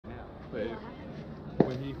but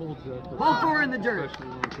when he holds up... Both four in the dirt.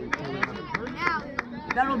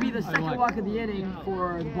 That'll be the second walk of the inning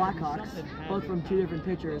for the Blackhawks, both from two different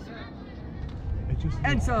pitchers.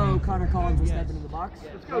 And so Connor Collins will step into the box.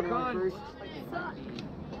 Let's go, Con. First.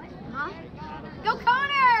 Huh? Go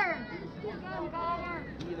Connor!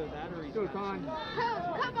 Either that or he's Go, Con.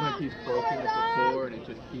 Come Like on! he's broken it before and it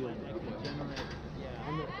just healed.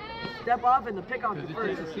 Step off and the pick off the Because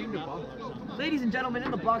it first. doesn't seem to bother. Ladies and gentlemen,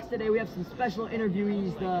 in the box today we have some special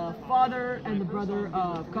interviewees, the father and the brother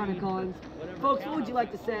of Connor Collins. Folks, what would you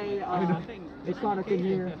like to say if Connor can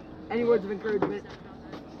hear? Any words of encouragement?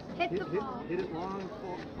 Hit the ball. hit it long,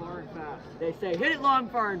 far, and fast. They say, hit it long,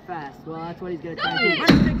 far, and fast. Well, that's what he's going to try to do.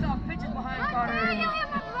 Runner takes off, pitches behind Connor.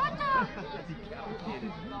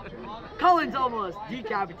 Collins almost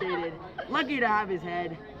decapitated. Lucky to have his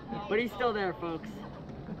head, but he's still there, folks.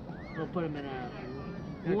 We'll put him in a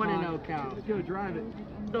 1-0 count. Let's go, drive it.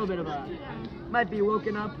 A little bit of a, might be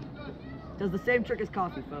woken up. Does the same trick as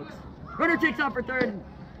coffee, folks. Runner takes off for third,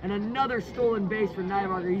 and another stolen base for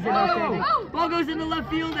Nybarger. He's in there standing. Ball goes into left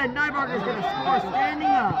field, and Nybarger's going to score standing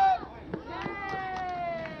up.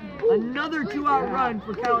 Another 2-out run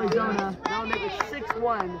for CaliZona. That'll make it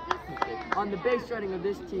 6-1 on the base running of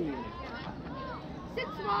this team.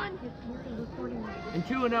 6-1. And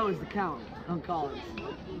 2-0 is the count on Collins.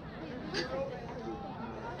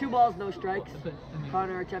 2 balls, no strikes.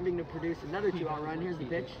 Connor attempting to produce another 2-out run. Here's the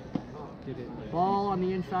pitch. Ball on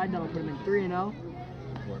the inside, that'll put him in 3-0.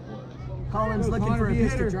 Collins looking for a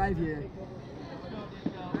pitch to drive here.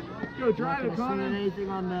 Go, drive it, Connor. Connor. Anything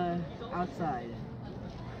on the outside.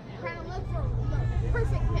 Trying to look for the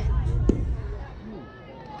perfect pitch.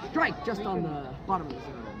 Strike just on the bottom of the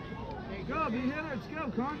zone. Go, be hitter. Let's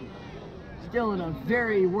go, Connor. Still in a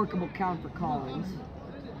very workable count for Collins.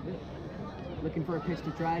 Looking for a pitch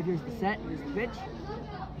to drive. Here's the set. Here's the pitch.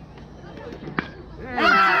 And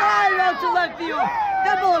fly out to left field.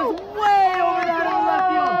 That ball is way over the head of the left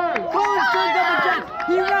field. Collins turns up the chest.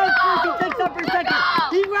 He rounds first. He takes up for second.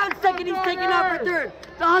 He rounds second. He's taking out for third.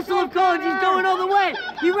 The hustle of Collins. He's going all the way.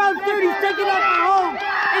 He rounds third. He's taking out for home.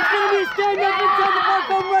 It's going to be a stand-up inside the park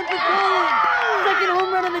home run for Collins. Second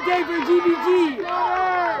home run of the day for GBG.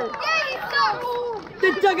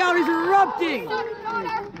 The dugout is erupting.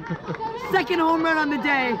 Second home run on the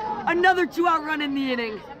day. Another 2-out run in the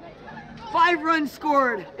inning. 5 runs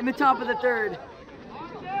scored in the top of the third.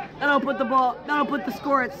 That'll put the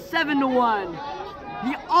score at 7-1.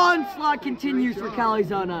 The onslaught continues for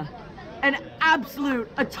CaliZona. An absolute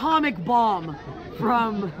atomic bomb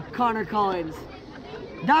from Connor Collins.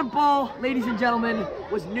 That ball, ladies and gentlemen,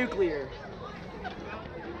 was nuclear.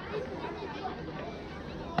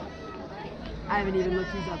 I haven't even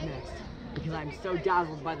looked who's up next because I'm so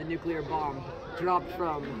dazzled by the nuclear bomb dropped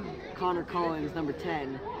from Connor Collins, number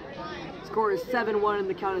 10. Score is 7-1 and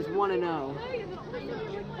the count is 1-0.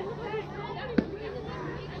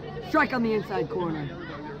 Strike on the inside corner.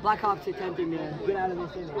 Blackhawks attempting to get out of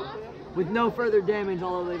this inning with no further damage,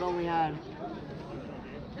 although they've only had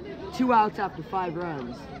 2 outs after 5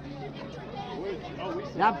 runs.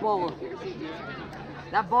 That ball,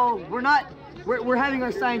 we're having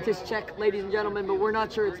our scientists check, ladies and gentlemen, but we're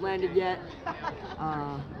not sure it's landed yet.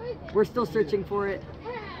 We're still searching for it.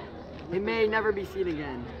 It may never be seen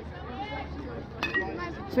again.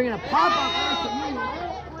 Swinging a pop up.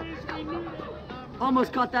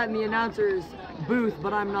 Almost caught that in the announcer's booth,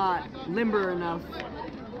 but I'm not limber enough.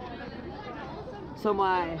 So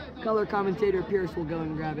my color commentator Pierce will go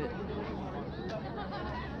and grab it.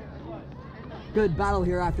 Good battle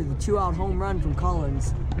here after the 2-out home run from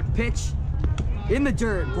Collins. Pitch in the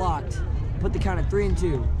dirt, blocked. Put the count at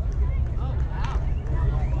 3-2.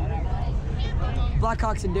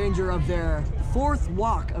 Blackhawks in danger of their 4th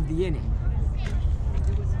walk of the inning.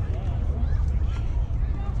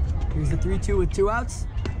 Here's the 3-2 with 2 outs.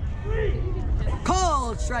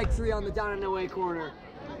 Called strike 3 on the down and away corner.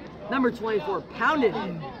 Number 24 pounded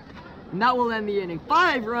it. And that will end the inning.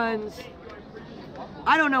 5 runs.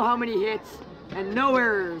 I don't know how many hits and no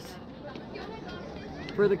errors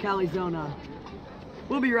for the CaliZona.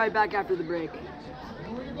 We'll be right back after the break.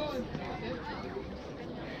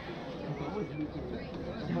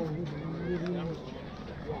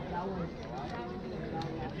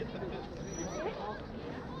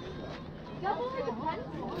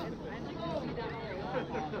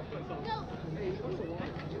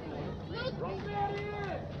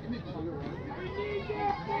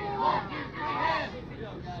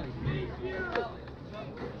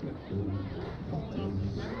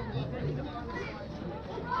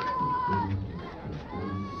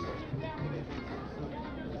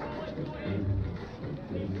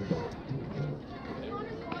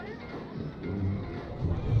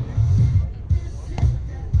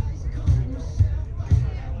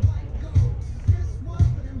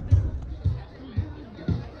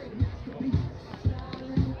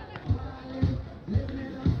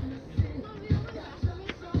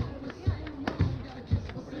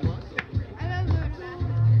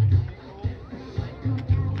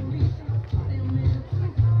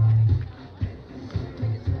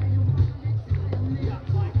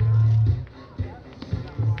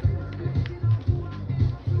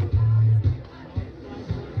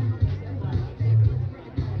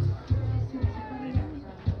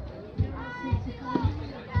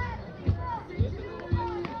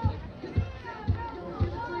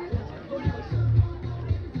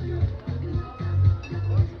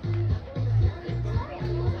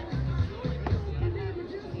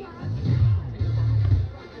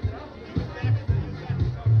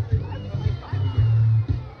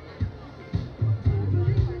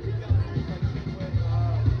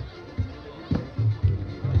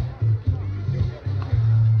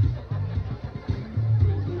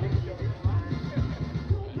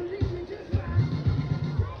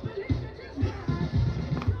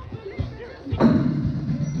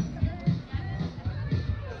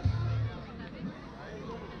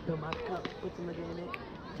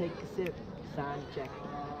 take a sip. Sign check.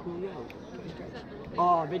 Coolio. Stretch.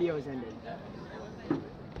 Oh, video is ended.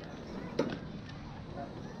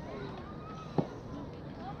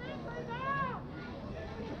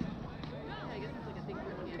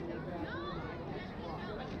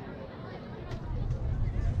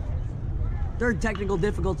 Third technical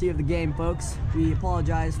difficulty of the game, folks. We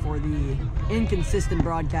apologize for the inconsistent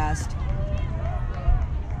broadcast.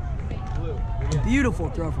 A beautiful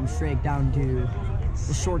throw from Strake down to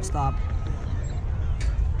the shortstop.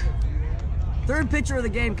 Third pitcher of the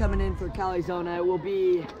game coming in for CaliZona will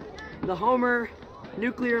be the homer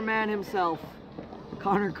nuclear man himself,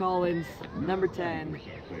 Connor Collins, number 10.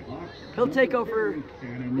 He'll take over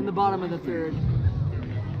in the bottom of the third.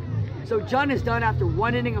 So John is done after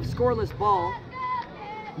 1 inning of scoreless ball.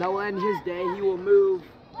 That will end his day. He will move.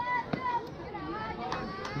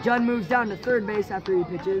 John moves down to third base after he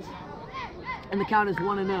pitches. And the count is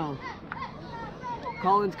 1-0.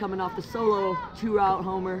 Collins coming off the solo 2-out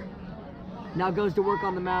homer. Now goes to work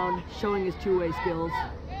on the mound, showing his two-way skills.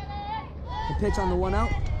 The pitch on the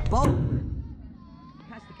 1-out. Ball.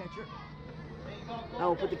 Past the catcher. That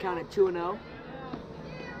will put the count at 2-0.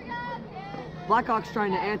 Blackhawks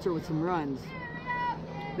trying to answer with some runs.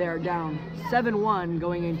 They are down 7-1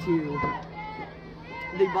 going into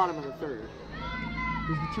the bottom of the third.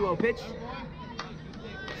 Here's the 2-0 pitch.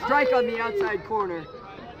 Strike on the outside corner.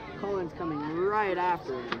 Collins coming right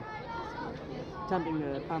after him, attempting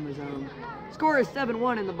to pound the zone. Score is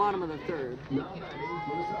 7-1 in the bottom of the third.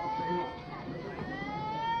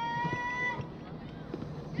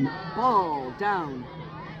 Ball down.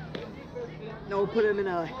 That will put him in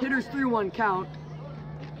a hitter's 3-1 count.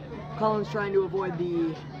 Collins trying to avoid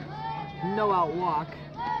the no-out walk.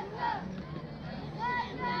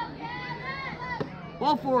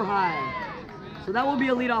 Ball 4 high. So that will be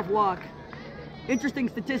a leadoff walk. Interesting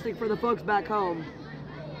statistic for the folks back home.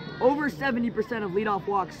 Over 70% of leadoff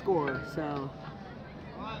walks score. So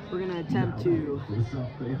we're going to attempt to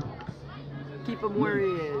keep him where he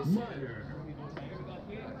is.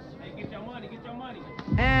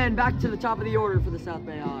 And back to the top of the order for the South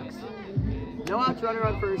Bay Hawks. No outs, runner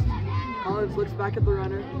on first. Collins looks back at the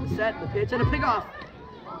runner, the set, the pitch, and a pick off.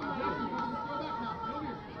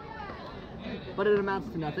 But it amounts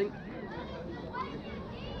to nothing.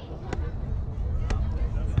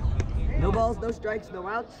 No balls, no strikes, no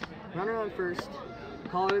outs. Runner on first.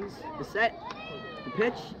 Collins, the set, the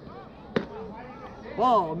pitch.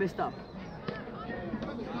 Ball missed up.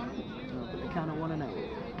 The count of 1-0.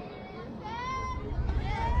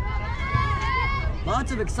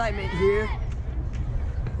 Lots of excitement here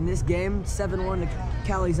in this game. 7-1 to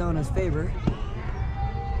CaliZona's favor.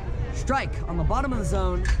 Strike on the bottom of the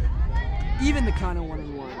zone. Even the count of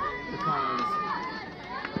 1-1 for Collins.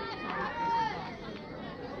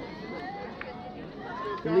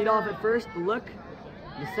 The lead off at first, the look,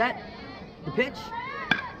 the set, the pitch.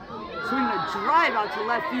 Swinging a drive out to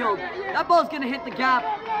left field. That ball's gonna hit the gap.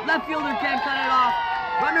 Left fielder can't cut it off.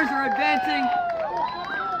 Runners are advancing.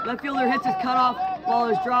 Left fielder hits his cutoff. Ball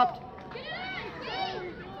is dropped.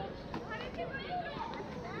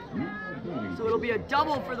 So it'll be a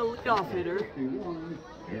double for the leadoff hitter.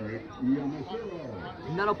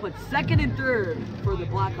 And that'll put second and third for the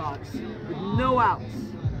Blackhawks with no outs.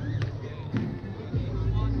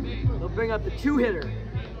 They'll bring up the 2-hitter.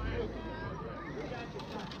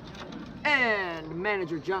 And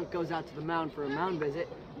manager Junk goes out to the mound for a mound visit,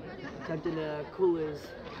 attempting to cool his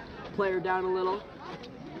player down a little.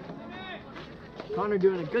 Connor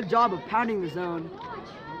doing a good job of pounding the zone.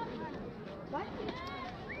 What?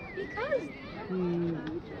 Because.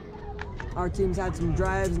 Our team's had some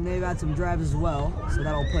drives and they've had some drives as well, so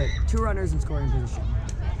that'll put 2 runners in scoring position.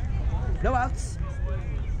 No outs.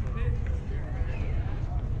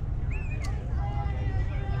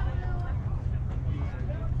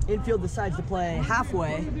 Infield decides to play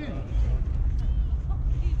halfway.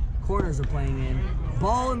 Corners are playing in.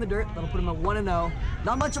 Ball in the dirt, that'll put him at 1-0.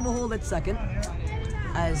 Not much of a hold at second,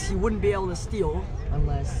 as he wouldn't be able to steal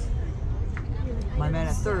unless my man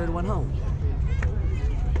at third went home.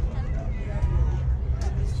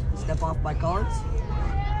 Step off by Collins.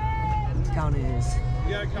 Count is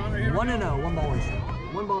 1-0, 1 ball, 1 strike.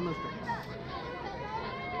 1 ball, no strikes.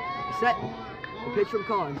 Set. The pitch from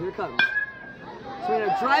Collins, here it comes. Swinging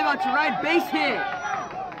a drive out to right, base hit.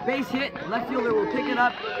 Base hit, left fielder will pick it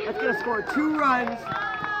up. That's gonna score 2 runs.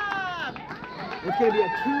 It's gonna be a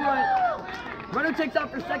 2-run. Runner takes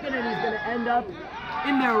out for second and he's gonna end up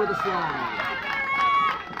in there with a slide.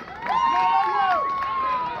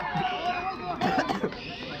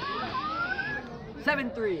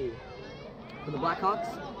 (7-3) for the Blackhawks.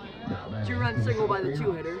 Two-run single by the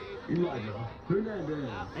two-hitter.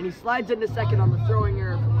 And he slides into second on the throwing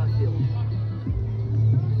error from left field.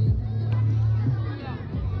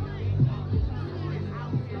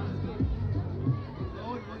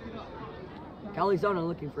 CaliZona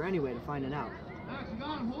looking for any way to find an out.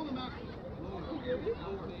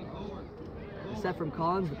 Set from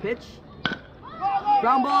Collins, the pitch.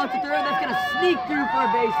 Ground ball out to third, that's gonna sneak through for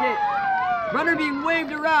a base hit. Runner being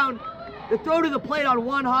waved around. The throw to the plate on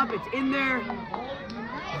one hop, it's in there.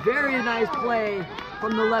 Very nice play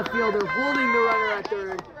from the left fielder, holding the runner at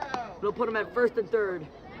third. It'll put him at first and third.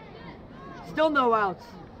 Still no outs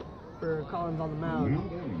for Collins on the mound.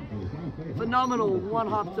 Phenomenal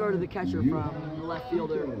one-hop throw to the catcher from the left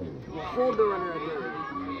fielder. Hold the runner at third.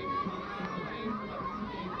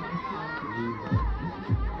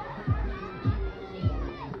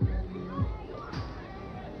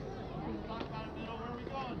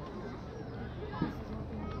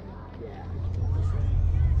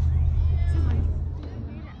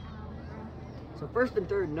 So first and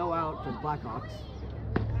third, no out for the Blackhawks.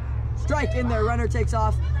 Strike in there, runner takes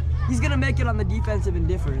off. He's gonna make it on the defensive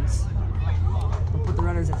indifference. We'll put the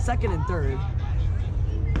runners at second and third.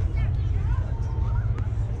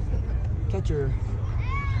 Catcher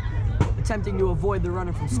attempting to avoid the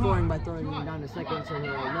runner from scoring by throwing him down to second, so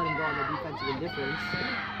he'll let him go on the defensive indifference.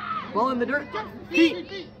 Ball in the dirt,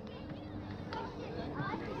 feet.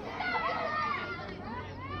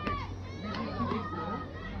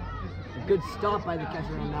 A good stop by the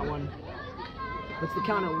catcher on that one. Puts the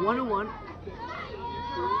count at 1-1.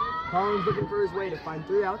 Collins looking for his way to find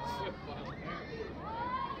 3 outs.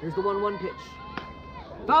 Here's the 1-1 pitch.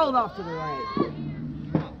 Fouled off to the right.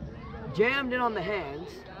 Jammed in on the hands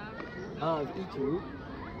of E2.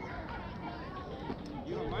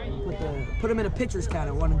 Put him in a pitcher's count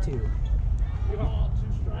at 1-2.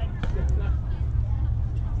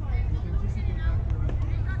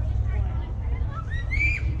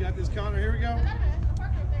 You got this, Connor. Here we go.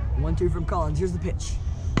 1-2 from Collins. Here's the pitch.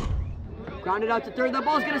 Grounded out to third. That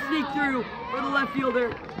ball's gonna sneak through for the left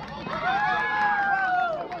fielder.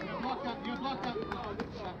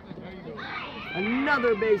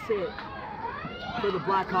 Another base hit for the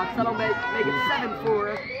Blackhawks. That'll make it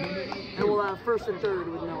 7-4, and we'll have first and third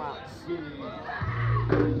with no outs.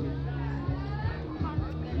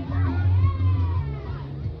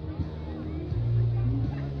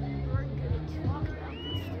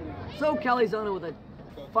 So CaliZona with a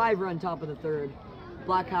 5-run top of the third.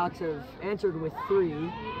 Blackhawks have answered with 3.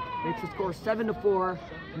 Makes the score 7-4,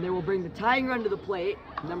 and they will bring the tying run to the plate,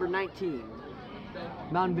 number 19.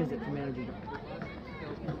 Mound visit from manager Doug.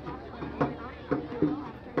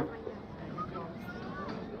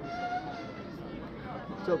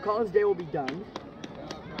 So Collins' day will be done.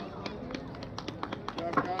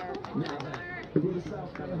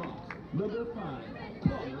 Number 5.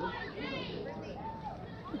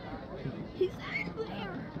 He's out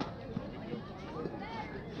there.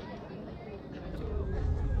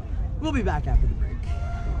 We'll be back after the break.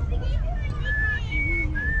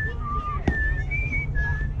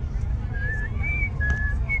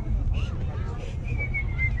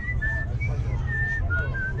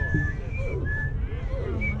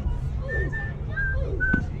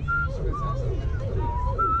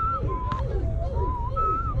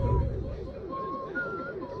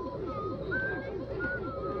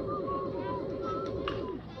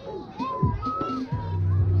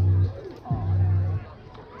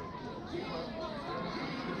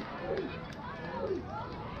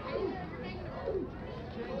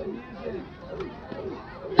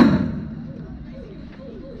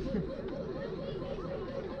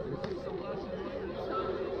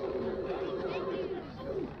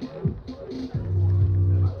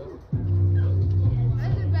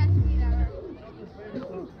 That's the best meat ever.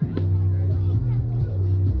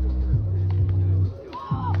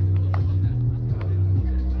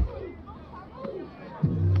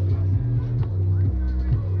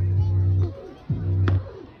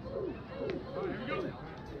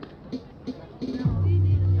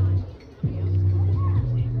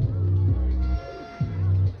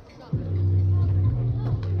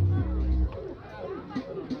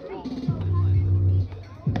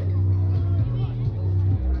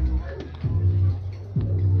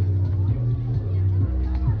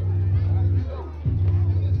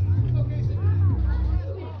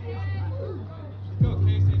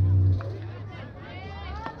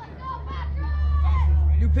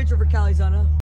 New pitcher for CaliZona.